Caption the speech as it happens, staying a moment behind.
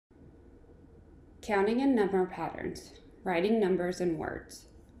Counting and number patterns. Writing numbers in words.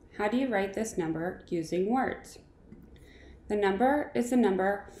 How do you write this number using words? The number is the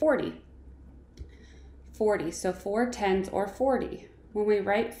number 40. 40, so 4 tens or 40. When we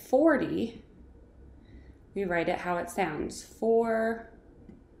write 40, we write it how it sounds.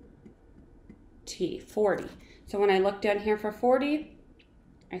 4T, 40. So when I look down here for 40,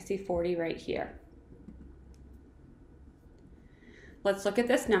 I see 40 right here. Let's look at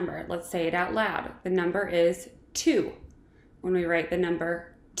this number. Let's say it out loud. The number is 2. When we write the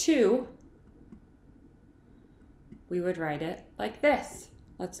number 2, we would write it like this.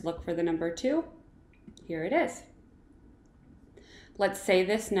 Let's look for the number 2. Here it is. Let's say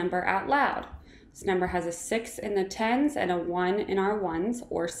this number out loud. This number has a 6 in the tens and a 1 in our ones,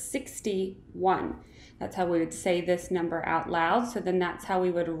 or 61. That's how we would say this number out loud. So then that's how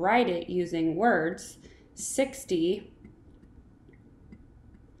we would write it using words.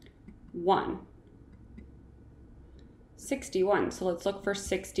 61. 61. So let's look for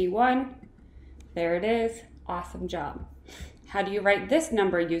 61. There it is. Awesome job. How do you write this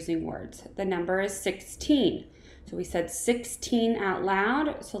number using words? The number is 16. So we said 16 out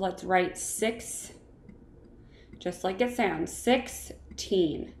loud. So let's write 6, just like it sounds,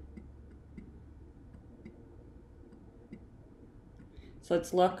 16. So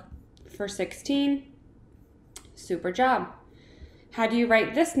let's look for 16. Super job. How do you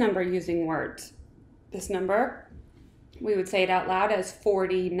write this number using words? This number, we would say it out loud as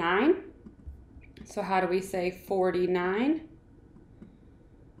 49. So how do we say 49?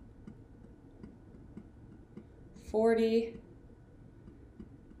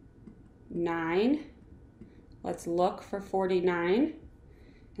 49. Let's look for 49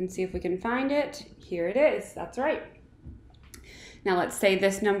 and see if we can find it. Here it is. That's right. Now let's say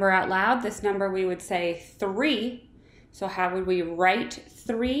this number out loud. This number we would say 3. So how would we write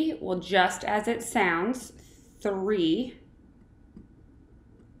 3? Well, just as it sounds, 3.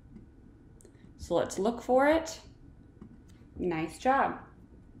 So let's look for it. Nice job.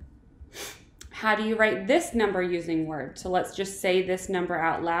 How do you write this number using words? So let's just say this number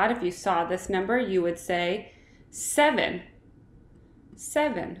out loud. If you saw this number, you would say 7.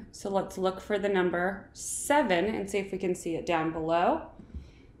 7. So let's look for the number 7 and see if we can see it down below.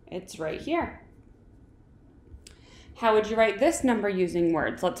 It's right here. How would you write this number using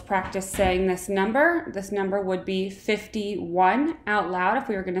words? Let's practice saying this number. This number would be 51 out loud if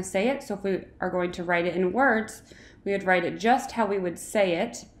we were going to say it. So if we are going to write it in words, we would write it just how we would say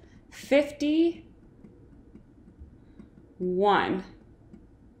it. 51.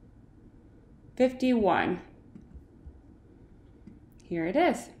 51. Here it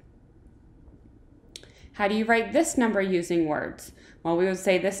is. How do you write this number using words? Well, we would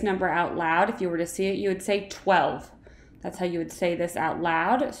say this number out loud. If you were to see it, you would say 12. That's how you would say this out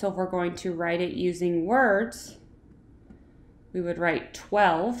loud. So if we're going to write it using words, we would write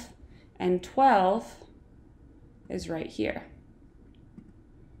 12, and 12 is right here.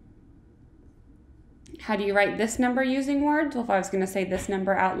 How do you write this number using words? Well, if I was going to say this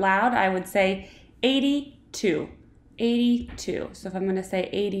number out loud, I would say 82. 82. So if I'm going to say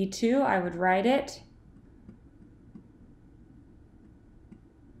 82, I would write it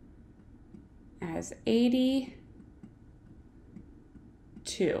as 82.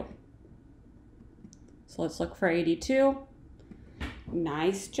 So let's look for 82.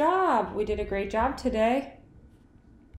 Nice job. We did a great job today.